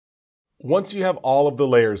Once you have all of the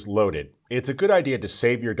layers loaded, it's a good idea to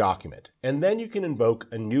save your document, and then you can invoke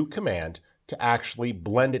a new command to actually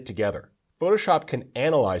blend it together. Photoshop can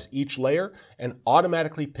analyze each layer and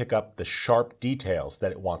automatically pick up the sharp details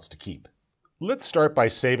that it wants to keep. Let's start by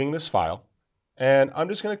saving this file, and I'm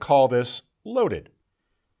just going to call this Loaded.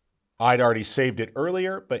 I'd already saved it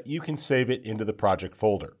earlier, but you can save it into the project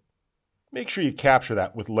folder. Make sure you capture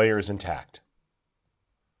that with layers intact.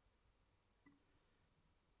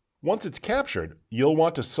 Once it's captured, you'll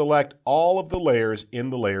want to select all of the layers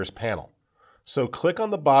in the Layers panel. So click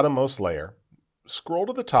on the bottommost layer, scroll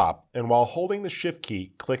to the top, and while holding the Shift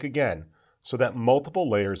key, click again so that multiple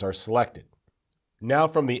layers are selected. Now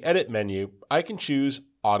from the Edit menu, I can choose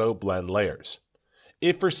Auto Blend Layers.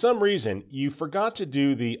 If for some reason you forgot to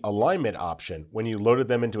do the alignment option when you loaded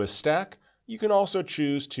them into a stack, you can also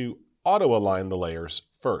choose to auto-align the layers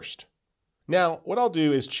first. Now, what I'll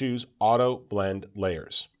do is choose Auto Blend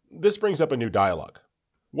Layers. This brings up a new dialog.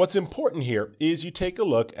 What's important here is you take a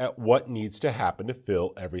look at what needs to happen to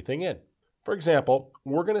fill everything in. For example,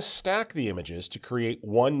 we're going to stack the images to create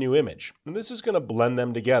one new image, and this is going to blend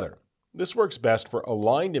them together. This works best for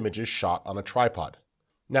aligned images shot on a tripod.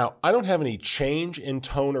 Now, I don't have any change in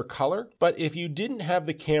tone or color, but if you didn't have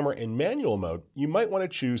the camera in manual mode, you might want to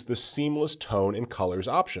choose the Seamless Tone and Colors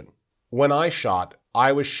option. When I shot,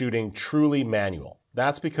 I was shooting truly manual.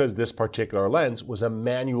 That's because this particular lens was a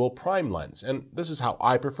manual prime lens, and this is how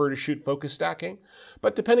I prefer to shoot focus stacking.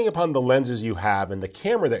 But depending upon the lenses you have and the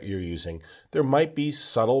camera that you're using, there might be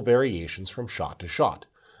subtle variations from shot to shot.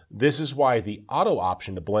 This is why the auto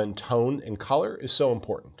option to blend tone and color is so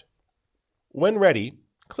important. When ready,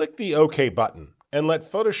 click the OK button and let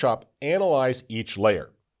Photoshop analyze each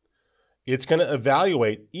layer. It's going to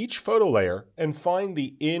evaluate each photo layer and find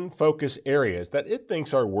the in-focus areas that it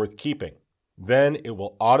thinks are worth keeping. Then it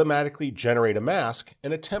will automatically generate a mask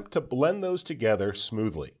and attempt to blend those together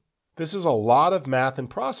smoothly. This is a lot of math and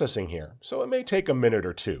processing here, so it may take a minute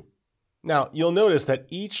or two. Now, you'll notice that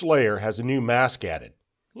each layer has a new mask added.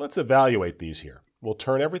 Let's evaluate these here. We'll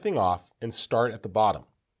turn everything off and start at the bottom.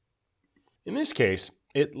 In this case,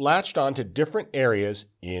 it latched onto different areas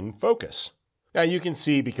in focus. Now you can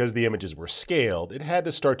see because the images were scaled, it had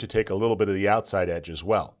to start to take a little bit of the outside edge as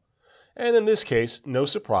well. And in this case, no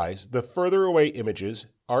surprise, the further away images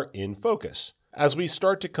are in focus. As we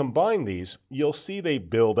start to combine these, you'll see they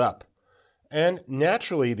build up. And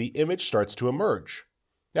naturally, the image starts to emerge.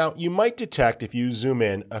 Now, you might detect if you zoom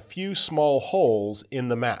in a few small holes in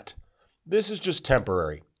the matte. This is just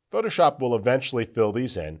temporary. Photoshop will eventually fill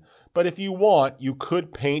these in, but if you want, you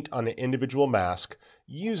could paint on an individual mask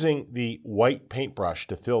using the white paintbrush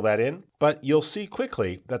to fill that in, but you'll see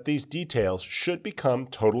quickly that these details should become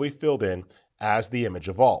totally filled in as the image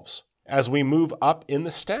evolves. As we move up in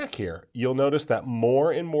the stack here, you'll notice that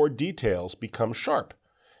more and more details become sharp,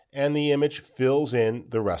 and the image fills in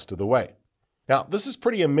the rest of the way. Now, this is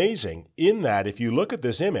pretty amazing in that if you look at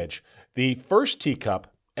this image, the first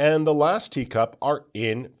teacup and the last teacup are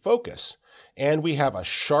in focus, and we have a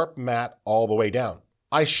sharp matte all the way down.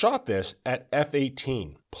 I shot this at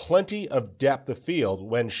f/18, plenty of depth of field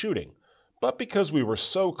when shooting, but because we were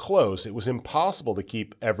so close, it was impossible to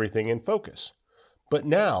keep everything in focus. But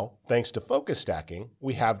now, thanks to focus stacking,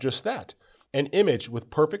 we have just that, an image with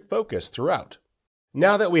perfect focus throughout.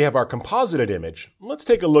 Now that we have our composited image, let's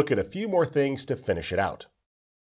take a look at a few more things to finish it out.